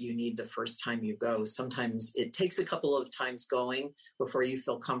get what you need the first time you go. Sometimes it takes a couple of times going before you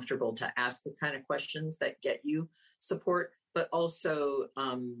feel comfortable to ask the kind of questions that get you support, but also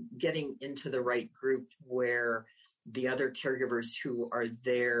getting into the right group where the other caregivers who are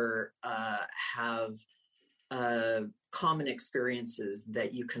there have common experiences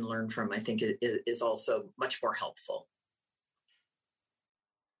that you can learn from. I think it is also much more helpful.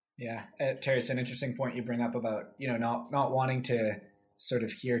 Yeah, Terry, it's an interesting point you bring up about, not wanting to sort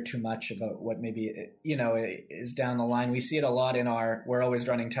of hear too much about what maybe, is down the line. We see it a lot we're always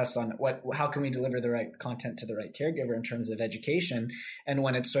running tests on how can we deliver the right content to the right caregiver in terms of education. And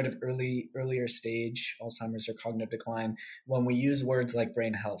when it's sort of earlier stage Alzheimer's or cognitive decline, when we use words like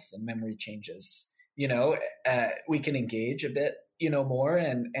brain health and memory changes, we can engage a bit, more,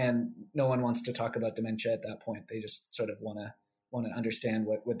 and no one wants to talk about dementia at that point. They just sort of want to understand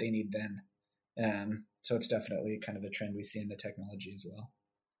what they need then. So it's definitely kind of a trend we see in the technology as well.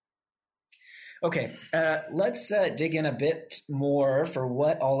 Okay, let's dig in a bit more for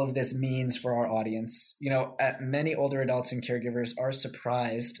what all of this means for our audience. Many older adults and caregivers are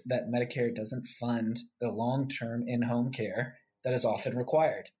surprised that Medicare doesn't fund the long-term in-home care that is often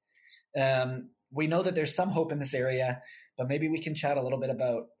required. We know that there's some hope in this area, but maybe we can chat a little bit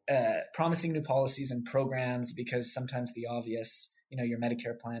about promising new policies and programs, because sometimes the obvious, your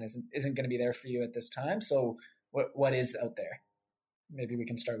Medicare plan isn't going to be there for you at this time. So what is out there? Maybe we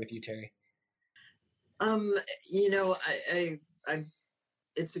can start with you, Terry.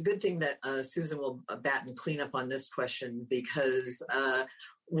 It's a good thing that Susan will bat and clean up on this question, because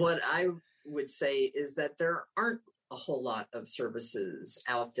what I would say is that there aren't a whole lot of services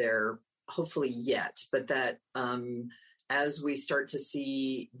out there, hopefully yet, but that as we start to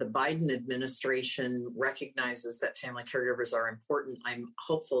see the Biden administration recognizes that family caregivers are important, I'm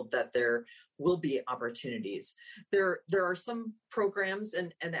hopeful that there will be opportunities. There are some programs,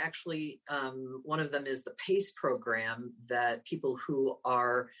 and actually one of them is the PACE program, that people who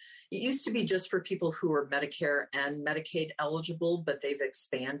are, it used to be just for people who are Medicare and Medicaid eligible, but they've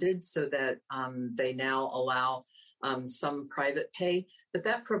expanded so that they now allow some private pay, but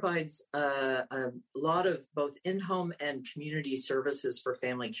that provides a lot of both in-home and community services for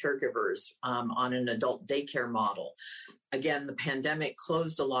family caregivers on an adult daycare model. Again, the pandemic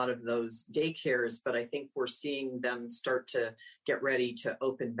closed a lot of those daycares, but I think we're seeing them start to get ready to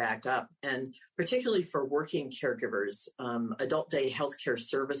open back up. And particularly for working caregivers, adult day healthcare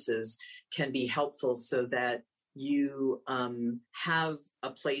services can be helpful so that you have a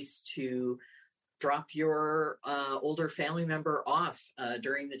place to drop your older family member off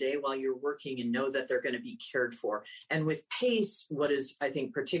during the day while you're working and know that they're going to be cared for. And with PACE, what is, I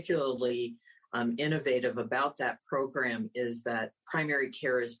think, particularly innovative about that program is that primary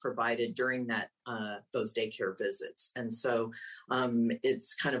care is provided during those daycare visits. And so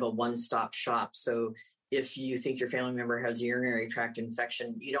it's kind of a one-stop shop. So if you think your family member has a urinary tract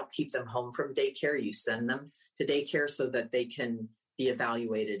infection, you don't keep them home from daycare. You send them to daycare so that they can be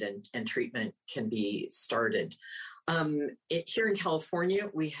evaluated and treatment can be started. Here in California,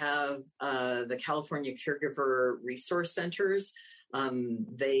 we have the California Caregiver Resource Centers.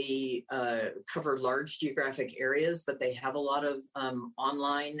 They cover large geographic areas, but they have a lot of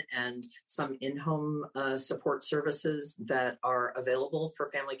online and some in-home support services that are available for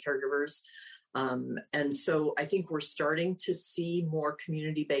family caregivers. And so I think we're starting to see more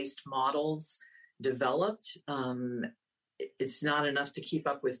community-based models developed. It's not enough to keep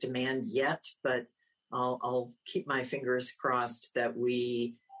up with demand yet, but I'll keep my fingers crossed that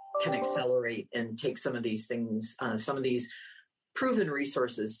we can accelerate and take some of these things, some of these proven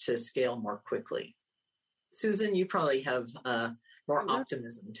resources to scale more quickly. Susan, you probably have more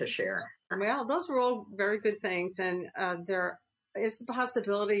optimism to share. Well, those were all very good things. And there is the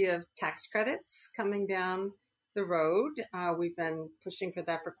possibility of tax credits coming down the road. We've been pushing for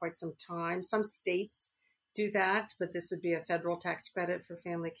that for quite some time. Some states do that, but this would be a federal tax credit for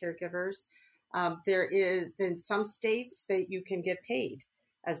family caregivers. There is in some states that you can get paid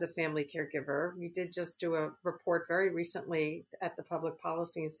as a family caregiver. We did just do a report very recently at the Public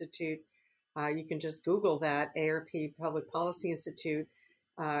Policy Institute. You can just Google that, ARP Public Policy Institute.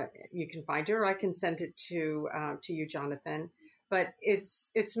 You can find it, or I can send it to you, Jonathan. But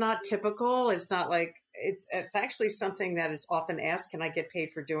it's not typical. It's not like it's actually something that is often asked. Can I get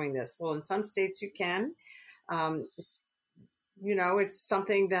paid for doing this? Well, in some states you can. It's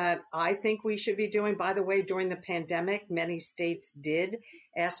something that I think we should be doing. By the way, during the pandemic, many states did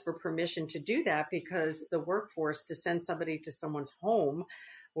ask for permission to do that because the workforce to send somebody to someone's home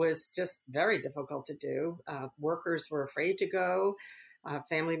was just very difficult to do. Workers were afraid to go.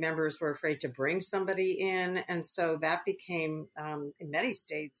 Family members were afraid to bring somebody in. And so that became, in many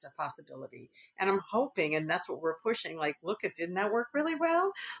states, a possibility. And I'm hoping, and that's what we're pushing, like, look, didn't that work really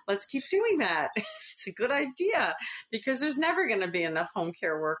well? Let's keep doing that. It's a good idea because there's never going to be enough home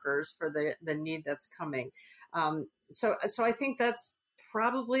care workers for the need that's coming. So I think that's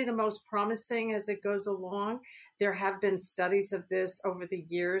probably the most promising as it goes along. There have been studies of this over the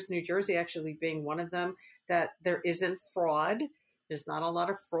years, New Jersey actually being one of them, that there isn't fraud. There's not a lot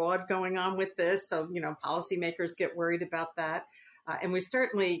of fraud going on with this. So, policymakers get worried about that. And we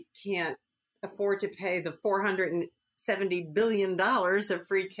certainly can't afford to pay the $470 billion of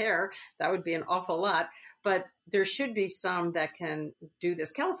free care. That would be an awful lot. But there should be some that can do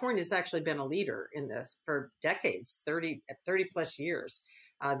this. California's actually been a leader in this for decades, 30 plus years.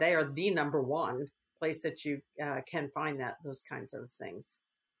 They are the number one place that you can find those kinds of things.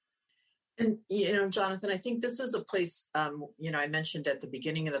 And, Jonathan, I think this is a place, I mentioned at the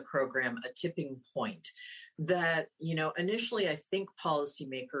beginning of the program, a tipping point that, initially I think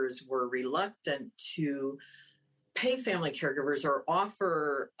policymakers were reluctant to pay family caregivers or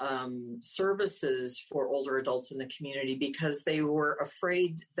offer services for older adults in the community because they were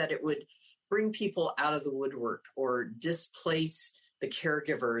afraid that it would bring people out of the woodwork or displace the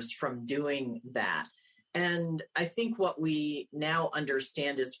caregivers from doing that. And I think what we now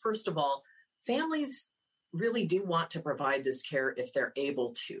understand is, first of all, families really do want to provide this care if they're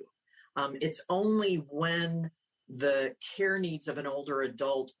able to. It's only when the care needs of an older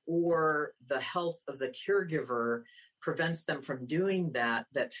adult or the health of the caregiver prevents them from doing that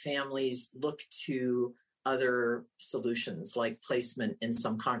families look to other solutions like placement in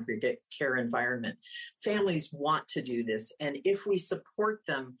some congregate care environment. Families want to do this, and if we support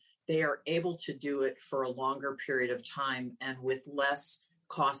them, they are able to do it for a longer period of time and with less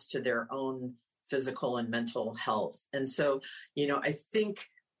cost to their own physical and mental health. And so, I think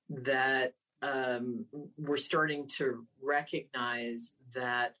that we're starting to recognize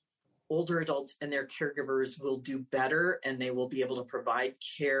that older adults and their caregivers will do better and they will be able to provide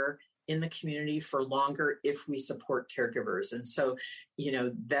care in the community for longer if we support caregivers. And so,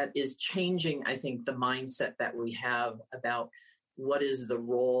 that is changing, I think, the mindset that we have about what is the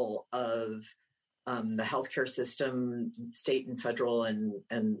role of the healthcare system, state and federal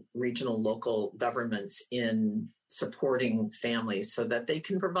and regional local governments in supporting families so that they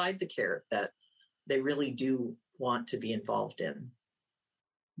can provide the care that they really do want to be involved in.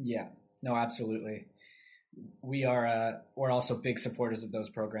 Yeah, no, absolutely. We're also big supporters of those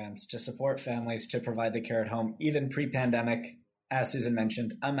programs to support families to provide the care at home, even pre-pandemic. As Susan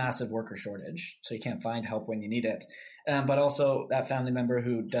mentioned, a massive worker shortage, so you can't find help when you need it. But also that family member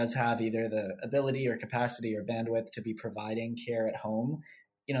who does have either the ability or capacity or bandwidth to be providing care at home,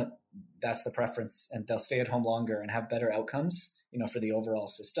 that's the preference, and they'll stay at home longer and have better outcomes, for the overall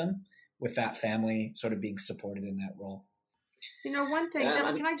system with that family sort of being supported in that role. One thing,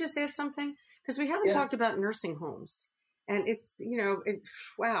 can I just add something? Because we haven't talked about nursing homes. And it's,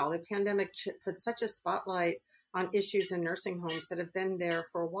 wow, the pandemic put such a spotlight on issues in nursing homes that have been there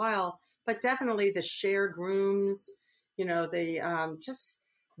for a while, but definitely the shared rooms, the just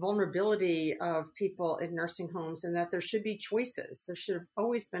vulnerability of people in nursing homes, and that there should be choices. There should have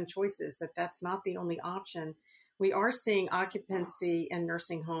always been choices, that's not the only option. We are seeing occupancy in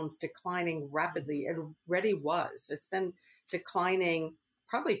nursing homes declining rapidly. It already was. It's been declining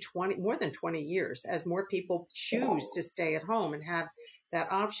probably more than 20 years as more people choose to stay at home and have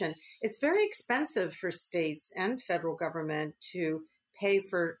that option. It's very expensive for states and federal government to pay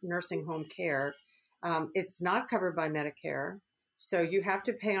for nursing home care. It's not covered by Medicare. So you have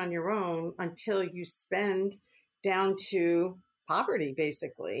to pay on your own until you spend down to poverty,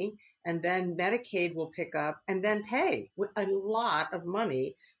 basically. And then Medicaid will pick up and then pay a lot of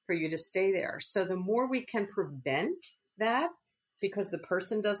money for you to stay there. So the more we can prevent that, because the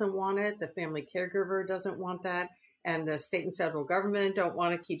person doesn't want it, the family caregiver doesn't want that, and the state and federal government don't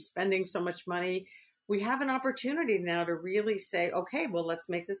want to keep spending so much money, we have an opportunity now to really say, okay, well, let's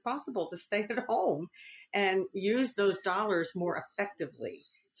make this possible to stay at home and use those dollars more effectively.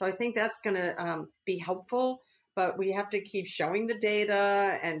 So I think that's going to be helpful, but we have to keep showing the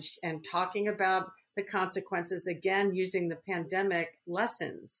data and talking about the consequences, again, using the pandemic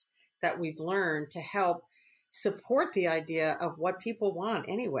lessons that we've learned to help support the idea of what people want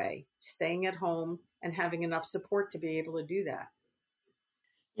anyway, staying at home and having enough support to be able to do that.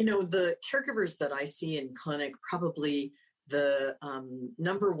 The caregivers that I see in clinic, probably the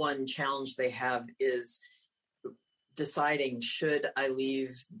number one challenge they have is deciding, should I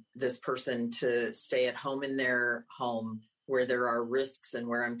leave this person to stay at home in their home where there are risks and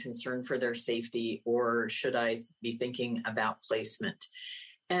where I'm concerned for their safety, or should I be thinking about placement?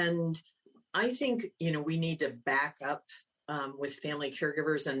 And I think, we need to back up with family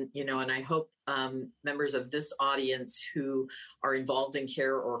caregivers, and I hope members of this audience who are involved in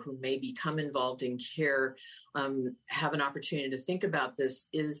care or who may become involved in care have an opportunity to think about this,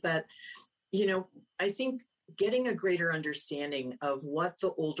 is that, I think getting a greater understanding of what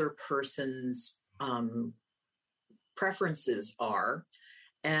the older person's preferences are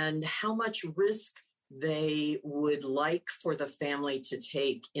and how much risk they would like for the family to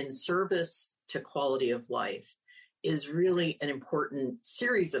take in service to quality of life is really an important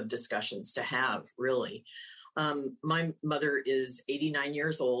series of discussions to have, really. My mother is 89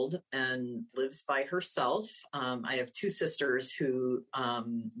 years old and lives by herself. I have two sisters who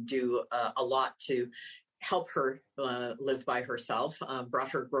do a lot to help her live by herself,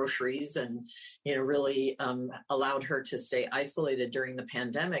 brought her groceries and, really allowed her to stay isolated during the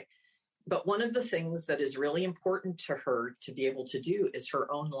pandemic. But one of the things that is really important to her to be able to do is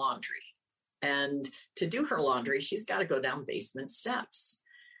her own laundry. And to do her laundry, she's got to go down basement steps.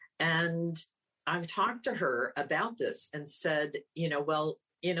 And I've talked to her about this and said,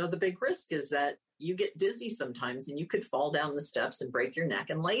 the big risk is that you get dizzy sometimes and you could fall down the steps and break your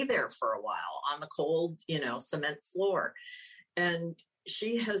neck and lay there for a while on the cold, cement floor. And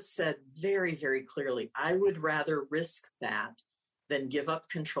she has said very, very clearly, I would rather risk that than give up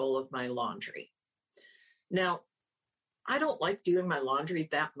control of my laundry. Now, I don't like doing my laundry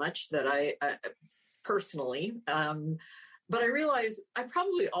that much that I personally, but I realize I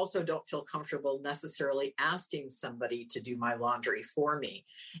probably also don't feel comfortable necessarily asking somebody to do my laundry for me.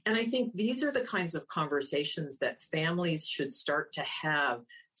 And I think these are the kinds of conversations that families should start to have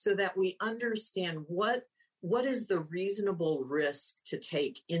so that we understand what is the reasonable risk to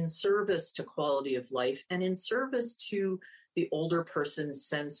take in service to quality of life and in service to the older person's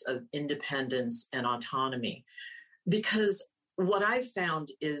sense of independence and autonomy. Because what I've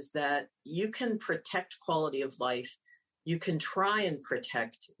found is that you can protect quality of life, you can try and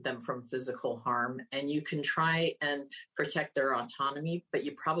protect them from physical harm, and you can try and protect their autonomy, but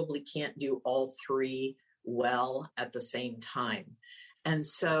you probably can't do all three well at the same time. And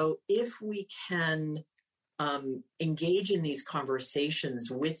so if we can engage in these conversations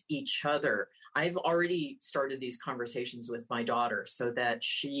with each other, I've already started these conversations with my daughter so that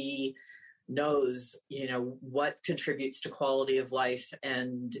she knows, what contributes to quality of life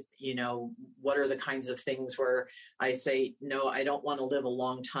and, what are the kinds of things where I say, no, I don't want to live a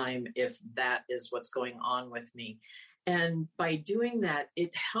long time if that is what's going on with me. And by doing that,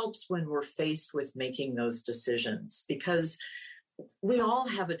 it helps when we're faced with making those decisions, because we all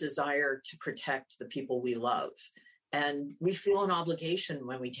have a desire to protect the people we love. And we feel an obligation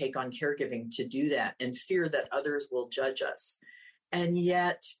when we take on caregiving to do that and fear that others will judge us. And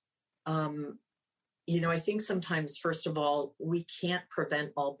yet, I think sometimes, first of all, we can't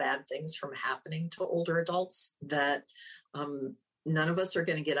prevent all bad things from happening to older adults, that None of us are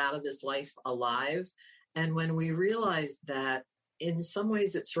going to get out of this life alive. And when we realize that, in some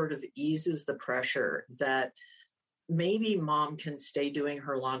ways, it sort of eases the pressure that maybe mom can stay doing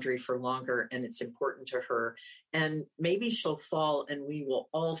her laundry for longer and it's important to her. And maybe she'll fall and we will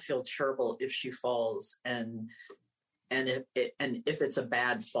all feel terrible if she falls and if it's a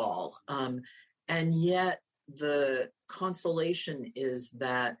bad fall. And yet the consolation is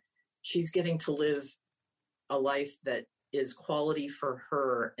that she's getting to live a life that is quality for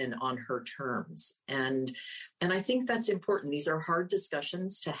her and on her terms. And I think that's important. These are hard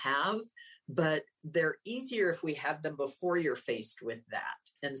discussions to have, but they're easier if we have them before you're faced with that.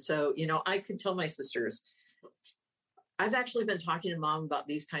 And so, I could tell my sisters, I've actually been talking to mom about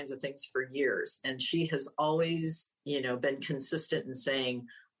these kinds of things for years. And she has always, been consistent in saying,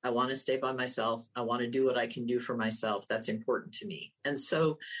 I want to stay by myself. I want to do what I can do for myself. That's important to me. And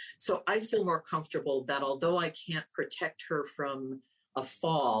so I feel more comfortable that although I can't protect her from a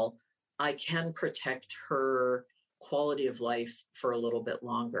fall, I can protect her quality of life for a little bit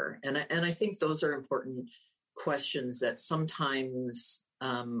longer. And I think those are important questions that sometimes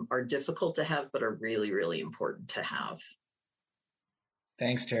are difficult to have, but are really, really important to have.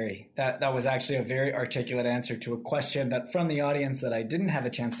 Thanks, Terry. That was actually a very articulate answer to a question that from the audience that I didn't have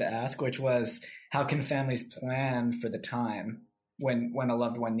a chance to ask, which was, how can families plan for the time when a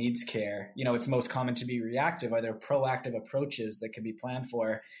loved one needs care? It's most common to be reactive. Are there proactive approaches that can be planned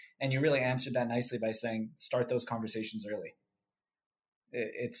for? And you really answered that nicely by saying, start those conversations early.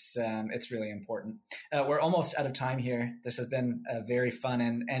 It's really important. We're almost out of time here. This has been a very fun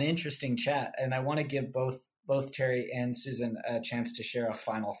and interesting chat. And I want to give both Terry and Susan a chance to share a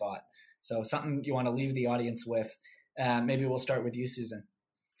final thought. So something you want to leave the audience with. Maybe we'll start with you, Susan.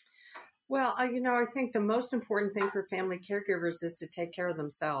 Well, I think the most important thing for family caregivers is to take care of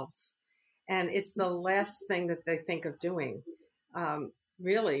themselves. And it's the last thing that they think of doing.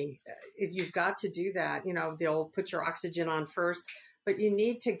 Really, you've got to do that. They'll put your oxygen on first, but you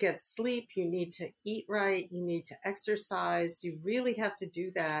need to get sleep. You need to eat right. You need to exercise. You really have to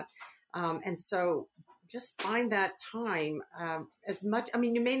do that. And so just find that time as much.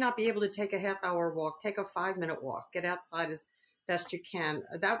 You may not be able to take a half-hour walk, take a 5-minute walk, get outside as best you can.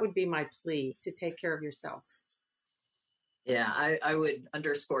 That would be my plea, to take care of yourself. Yeah, I would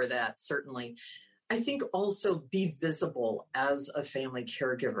underscore that, certainly. I think also be visible as a family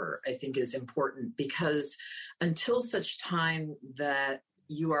caregiver, I think is important, because until such time that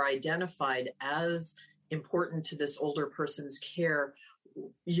you are identified as important to this older person's care,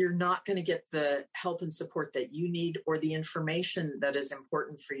 you're not going to get the help and support that you need or the information that is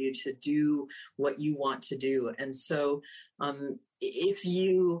important for you to do what you want to do. And so if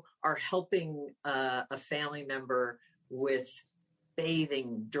you are helping a family member with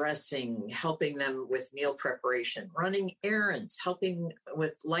bathing, dressing, helping them with meal preparation, running errands, helping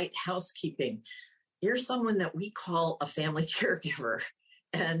with light housekeeping, you're someone that we call a family caregiver.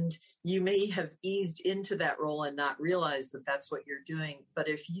 And you may have eased into that role and not realize that that's what you're doing. But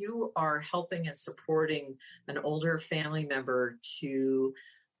if you are helping and supporting an older family member to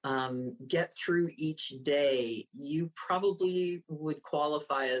get through each day, you probably would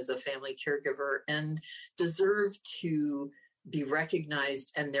qualify as a family caregiver and deserve to be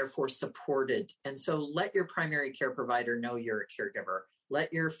recognized and therefore supported. And so let your primary care provider know you're a caregiver.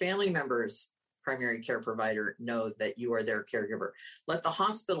 Let your family members' primary care provider know that you are their caregiver. Let the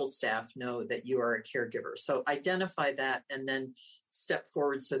hospital staff know that you are a caregiver. So identify that and then step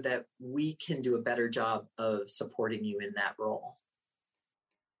forward so that we can do a better job of supporting you in that role.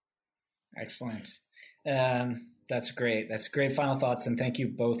 Excellent. That's great. That's great final thoughts. And thank you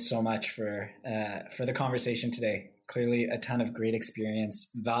both so much for the conversation today. Clearly a ton of great experience,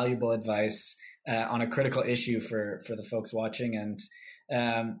 valuable advice on a critical issue for the folks watching. And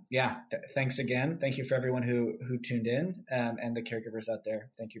thanks again. Thank you for everyone who tuned in, and the caregivers out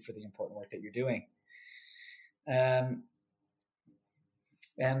there. Thank you for the important work that you're doing. And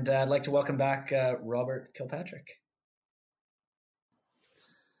I'd like to welcome back Robert Kilpatrick.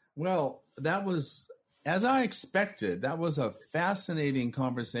 Well, that was, as I expected, that was a fascinating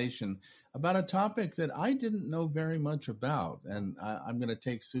conversation about a topic that I didn't know very much about. And I'm going to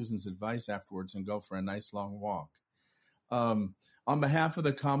take Susan's advice afterwards and go for a nice long walk. On behalf of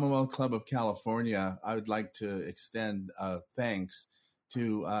the Commonwealth Club of California, I would like to extend thanks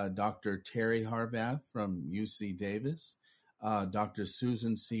to Dr. Terry Harvath from UC Davis, Dr.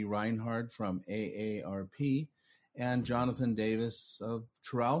 Susan C. Reinhardt from AARP, and Jonathan Davis of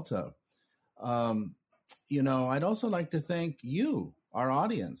Tralta. I'd also like to thank you, our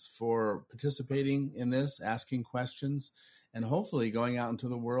audience, for participating in this, asking questions, and hopefully going out into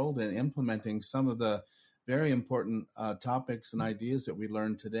the world and implementing some of the very important topics and ideas that we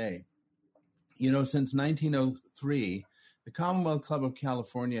learned today. You know, since 1903, the Commonwealth Club of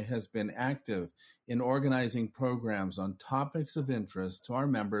California has been active in organizing programs on topics of interest to our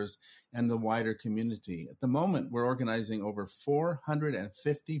members and the wider community. At the moment, we're organizing over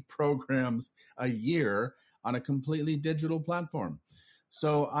 450 programs a year on a completely digital platform.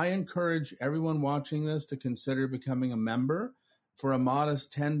 So I encourage everyone watching this to consider becoming a member for a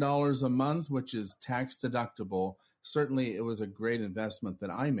modest $10 a month, which is tax deductible. Certainly, it was a great investment that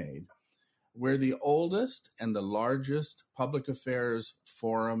I made. We're the oldest and the largest public affairs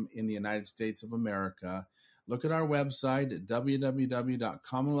forum in the United States of America. Look at our website at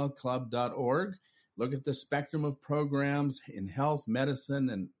www.commonwealthclub.org. Look at the spectrum of programs in health, medicine,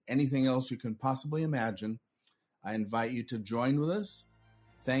 and anything else you can possibly imagine. I invite you to join with us.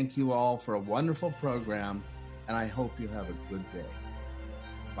 Thank you all for a wonderful program, and I hope you have a good day.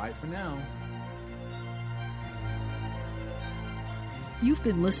 Bye for now. You've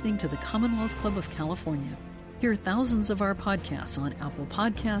been listening to the Commonwealth Club of California. Hear thousands of our podcasts on Apple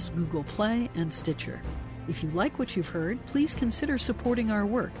Podcasts, Google Play, and Stitcher. If you like what you've heard, please consider supporting our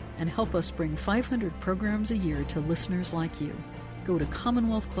work and help us bring 500 programs a year to listeners like you. Go to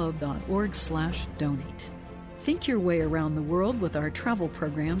commonwealthclub.org/donate. Think your way around the world with our travel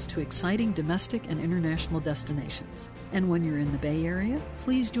programs to exciting domestic and international destinations. And when you're in the Bay Area,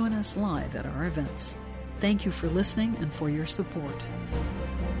 please join us live at our events. Thank you for listening and for your support.